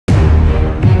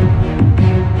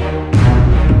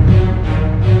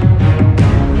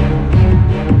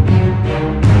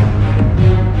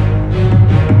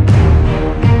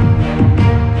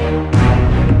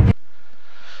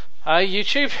G'day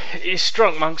YouTube, it's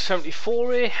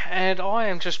DrunkMonk74 here, and I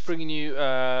am just bringing you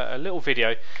a little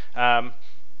video.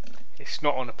 It's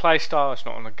not on a playstyle, it's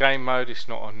not on a game mode, it's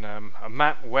not on a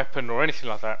map, weapon or anything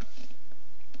like that.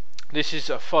 This is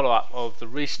a follow-up of the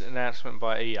recent announcement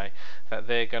by EA that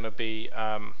they're going to be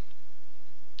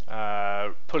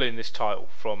pulling this title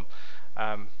from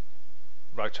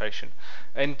rotation.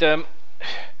 And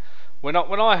when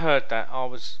I heard that, I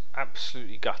was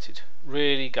absolutely gutted,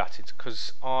 really gutted,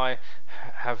 because I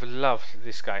have loved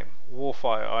this game.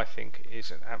 Warfire, I think,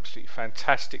 is an absolutely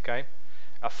fantastic game.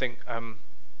 I think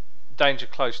Danger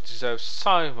Close deserves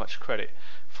so much credit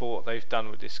for what they've done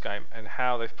with this game and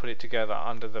how they've put it together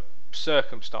under the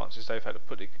circumstances they've had to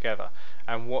put it together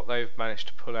and what they've managed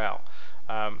to pull out.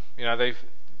 You know,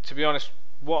 to be honest,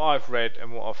 what I've read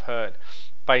and what I've heard,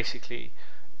 basically,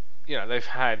 you know, they've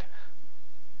had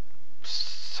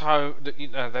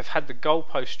they've had the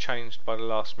goalpost changed by the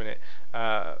last minute,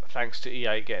 thanks to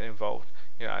EA getting involved.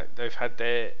 You know, they've had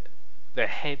their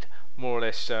head more or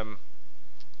less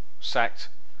sacked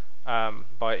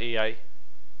by EA,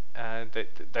 and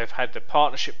they've had the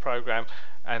partnership program,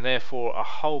 and therefore a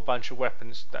whole bunch of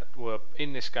weapons that were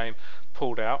in this game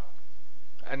pulled out,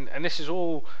 and this is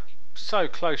all so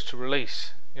close to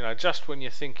release. You know, just when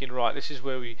you're thinking, right, this is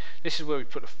where we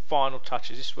put the final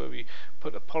touches, this is where we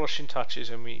put the polishing touches,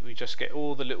 and we just get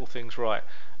all the little things right.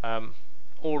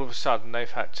 All of a sudden, they've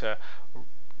had to,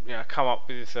 you know, come up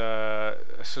with a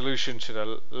solution to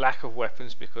the lack of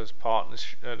weapons, because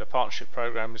the partnership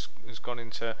program has gone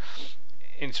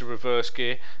into reverse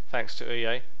gear thanks to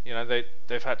EA. You know,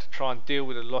 they've had to try and deal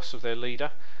with the loss of their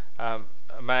leader, a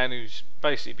man who's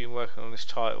basically been working on this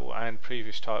title and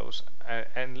previous titles,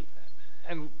 and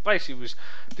basically was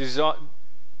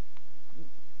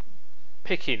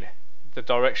picking the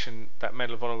direction that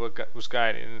Medal of Honor was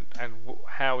going in, and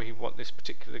how he want this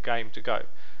particular game to go.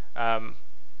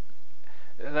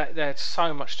 They had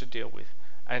so much to deal with,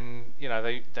 and you know,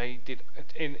 they did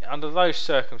under those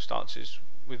circumstances,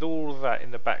 with all of that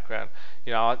in the background.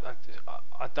 You know,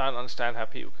 I don't understand how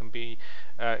people can be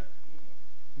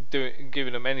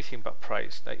giving them anything but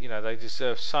praise. You know, they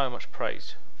deserve so much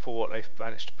praise for what they've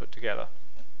managed to put together.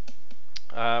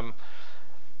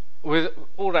 With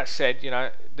all that said, you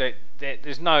know,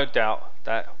 there's no doubt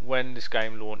that when this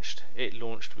game launched, it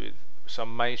launched with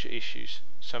some major issues,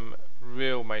 some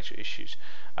real major issues.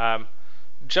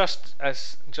 Just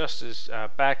as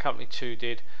Bad Company 2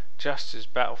 did, just as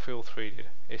Battlefield 3 did.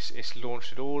 It's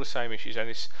launched with all the same issues, and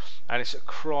it's a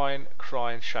crying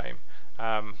shame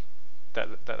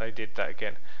that they did that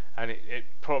again. And it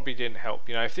probably didn't help.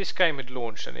 You know, if this game had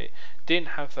launched and it didn't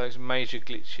have those major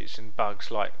glitches and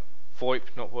bugs like VoIP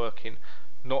not working,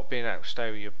 not being able to stay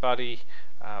with your buddy,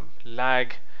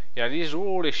 lag, you know, these are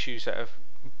all issues that have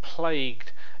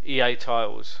plagued EA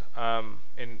titles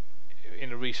in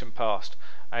the recent past.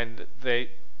 And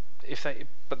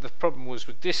but the problem was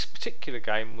with this particular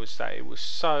game was that it was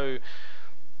so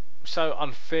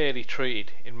unfairly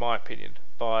treated, in my opinion,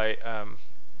 by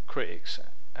critics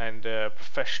and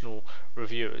professional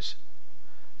reviewers,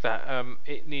 that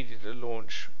it needed to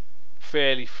launch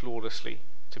fairly flawlessly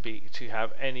to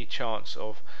have any chance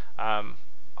of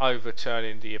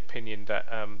overturning the opinion that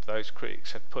those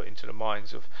critics had put into the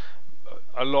minds of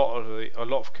a lot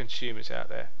of consumers out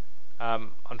there.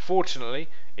 Unfortunately,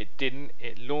 it didn't.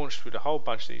 It launched with a whole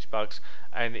bunch of these bugs,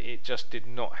 and it just did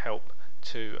not help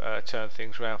to turn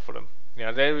things around for them. You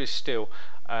know, there is still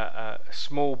a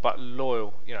small but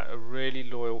loyal, you know, a really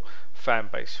loyal fan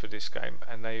base for this game,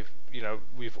 and they've, you know,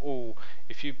 we've all,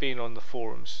 if you've been on the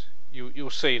forums, you'll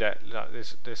see that, like,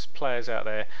 there's players out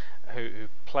there who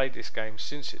played this game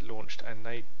since it launched, and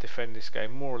they defend this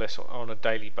game more or less on a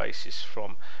daily basis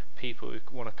from people who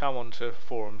want to come onto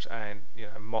forums and, you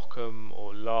know, mock them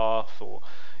or laugh, or,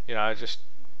 you know, just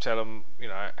tell them, you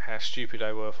know, how stupid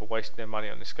they were for wasting their money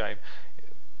on this game.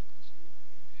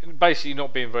 Basically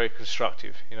not being very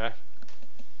constructive, you know.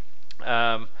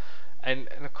 And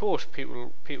of course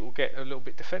people get a little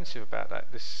bit defensive about that.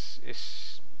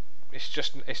 It's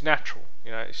natural,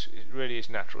 you know. It really is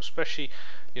natural, especially,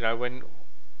 you know, when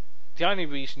the only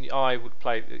reason I would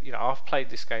play, you know, I've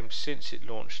played this game since it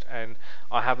launched and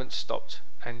I haven't stopped.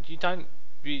 And you don't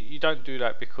do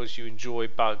that because you enjoy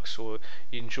bugs or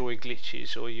you enjoy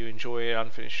glitches or you enjoy an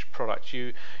unfinished product.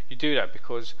 You do that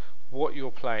because what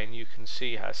you're playing, you can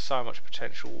see, has so much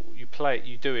potential. You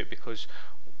do it because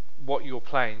what you're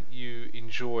playing you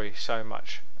enjoy so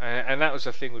much, and that was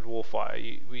the thing with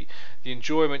Warfire. The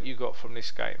enjoyment you got from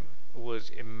this game was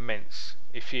immense.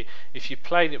 If you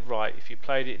played it right, if you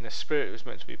played it in the spirit it was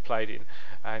meant to be played in,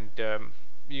 and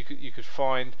you could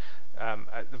find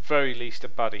at the very least a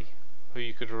buddy who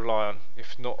you could rely on,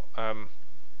 if not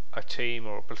a team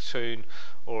or a platoon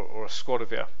or a squad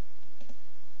of you.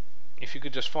 If you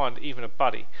could just find even a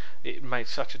buddy, it made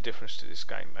such a difference to this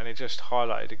game, and it just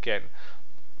highlighted again,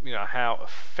 how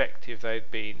effective they'd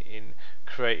been in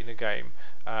creating a game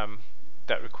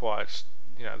that required,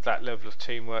 that level of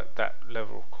teamwork, that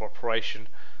level of cooperation.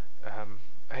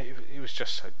 It was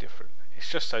just so different. It's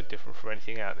just so different from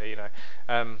anything out there,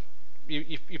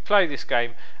 You play this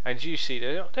game and you see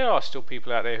there are still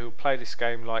people out there who play this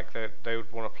game like they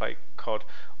would want to play COD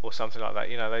or something like that.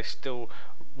 They still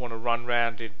want to run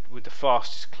around with the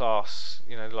fastest class,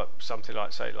 like something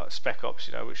like, say, like Spec Ops,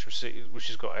 which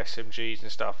has got SMGs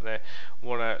and stuff, and they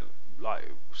want to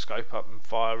like scope up and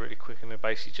fire really quick, and they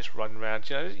basically just run around.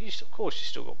 Of course you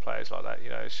still got players like that.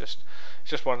 It's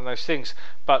just one of those things.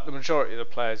 But the majority of the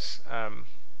players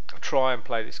try and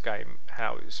play this game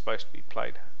how it's supposed to be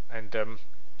played, and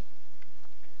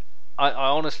I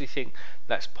honestly think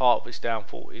that's part of its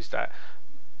downfall, is that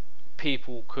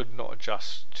people could not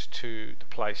adjust to the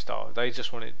play style. They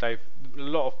just wanted. A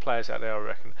lot of players out there, I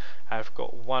reckon, have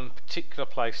got one particular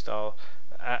play style,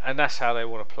 and that's how they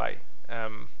want to play.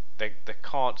 They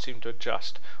can't seem to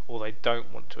adjust, or they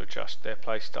don't want to adjust their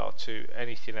play style to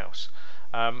anything else.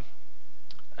 And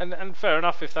fair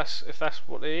enough, if that's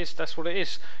what it is, that's what it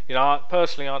is.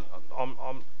 Personally, I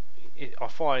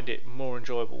find it more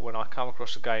enjoyable when I come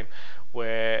across a game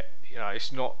where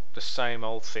it's not the same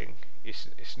old thing.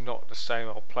 It's not the same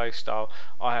old play style.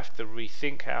 I have to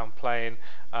rethink how I'm playing.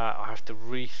 I have to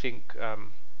rethink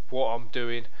what I'm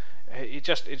doing. It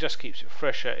just keeps it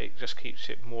fresher. It just keeps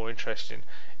it more interesting.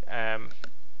 But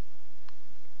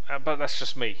that's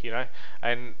just me,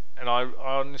 And I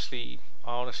honestly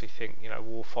think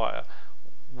Warfighter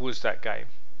was that game.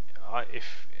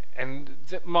 And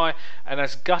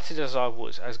as gutted as I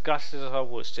was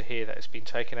to hear that it's been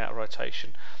taken out of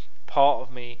rotation, part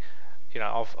of me,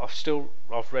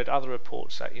 I've read other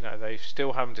reports that they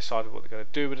still haven't decided what they're going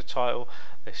to do with the title.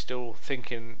 They're still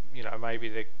thinking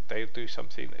maybe they'll do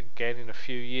something again in a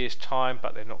few years' time,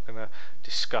 but they're not going to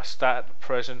discuss that at the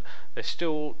present. They're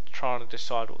still trying to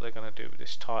decide what they're going to do with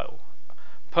this title.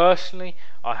 Personally,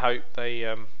 I hope they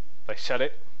sell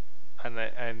it,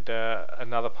 and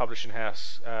another publishing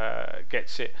house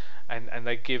gets it, and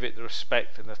they give it the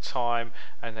respect and the time,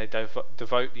 and they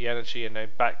devote the energy, and they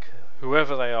back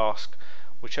whoever they ask,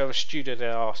 whichever studio they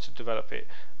ask to develop it.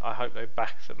 I hope they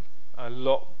back them a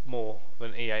lot more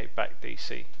than EA backed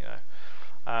DC.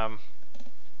 I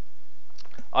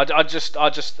just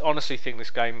honestly think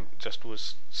this game just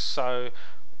was so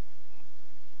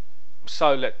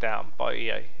let down by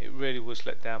EA. It really was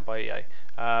let down by EA,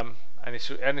 and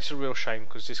it's a real shame,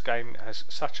 because this game has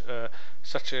such a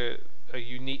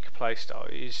unique play style.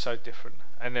 It is so different,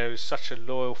 and there is such a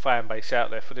loyal fan base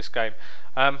out there for this game.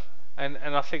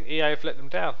 And I think EA have let them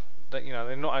down. That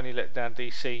they've not only let down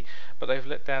DC, but they've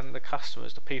let down the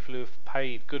customers, the people who have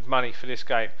paid good money for this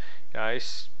game.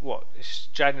 It's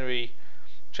January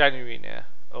now,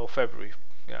 or February.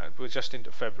 We're just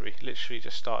into February. Literally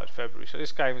just started February. So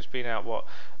this game has been out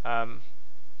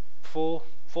 4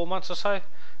 months or so,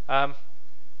 and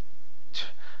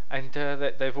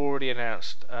they've already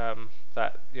announced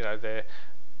that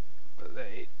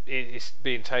it's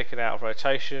being taken out of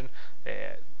rotation.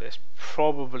 There's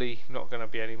probably not going to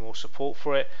be any more support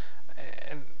for it,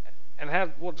 and how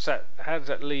does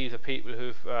that leave the people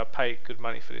who've paid good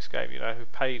money for this game? Who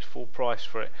paid full price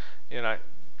for it?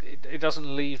 It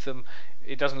doesn't leave them.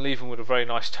 It doesn't leave them with a very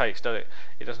nice taste, does it?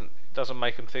 It doesn't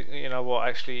make them think,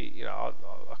 actually, I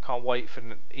can't wait for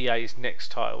EA's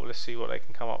next title. Let's see what they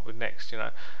can come up with next.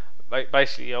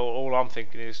 Basically, all I'm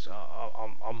thinking is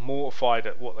I'm mortified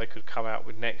at what they could come out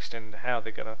with next, and how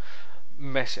they're going to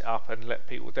mess it up and let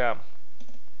people down.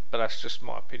 But that's just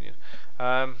my opinion.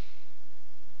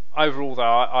 Overall, though,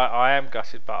 I am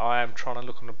gutted, but I am trying to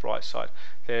look on the bright side.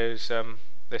 There's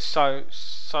so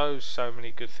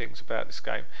many good things about this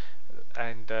game,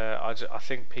 and I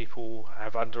think people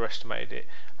have underestimated it,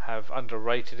 have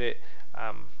underrated it.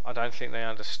 I don't think they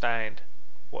understand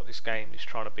what this game is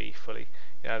trying to be fully.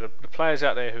 The players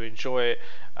out there who enjoy it,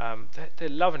 they're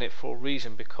loving it for a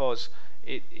reason, because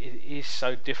it is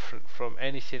so different from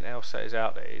anything else that is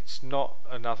out there. It's not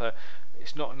another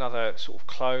sort of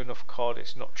clone of COD.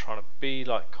 It's not trying to be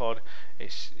like COD.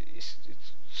 It's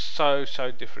so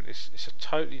different. It's a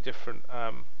totally different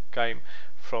game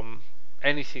from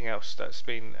anything else that's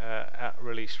been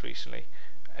released recently,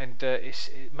 and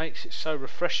it makes it so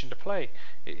refreshing to play.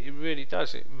 It really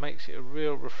does. It makes it a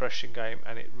real refreshing game,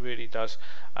 and it really does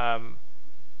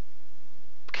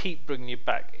keep bringing you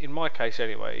back. In my case,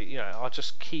 anyway, I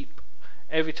just keep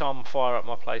Every time I fire up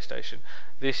my PlayStation,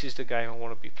 this is the game I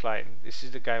want to be playing. This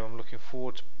is the game I'm looking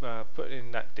forward to putting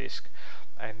in that disc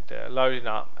and loading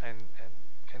up and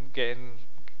getting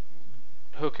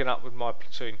hooking up with my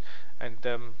platoon and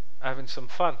having some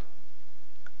fun.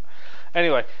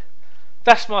 Anyway,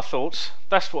 that's my thoughts.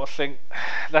 That's what I think.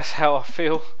 That's how I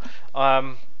feel.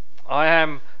 I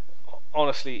am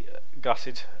honestly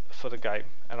gutted for the game,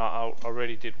 and I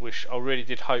really did wish, I really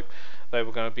did hope they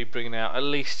were going to be bringing out at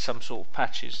least some sort of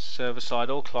patches, server side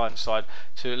or client side,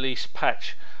 to at least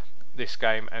patch this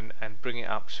game and bring it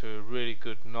up to a really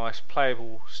good, nice,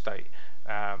 playable state.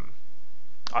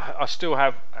 I still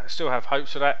have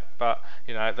hopes of that, but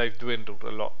you know, they've dwindled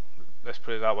a lot. Let's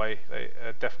put it that way. They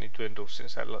definitely dwindled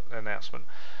since that announcement.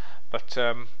 But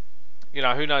you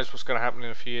know, who knows what's going to happen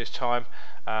in a few years' time.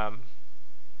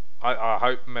 I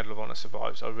hope Medal of Honor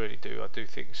survives. I really do. I do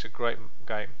think it's a great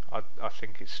game. I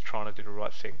think it's trying to do the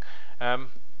right thing, and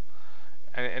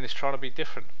it's trying to be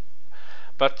different.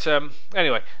 But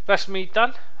anyway, that's me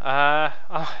done. I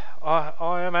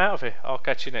am out of here. I'll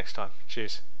catch you next time.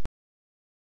 Cheers.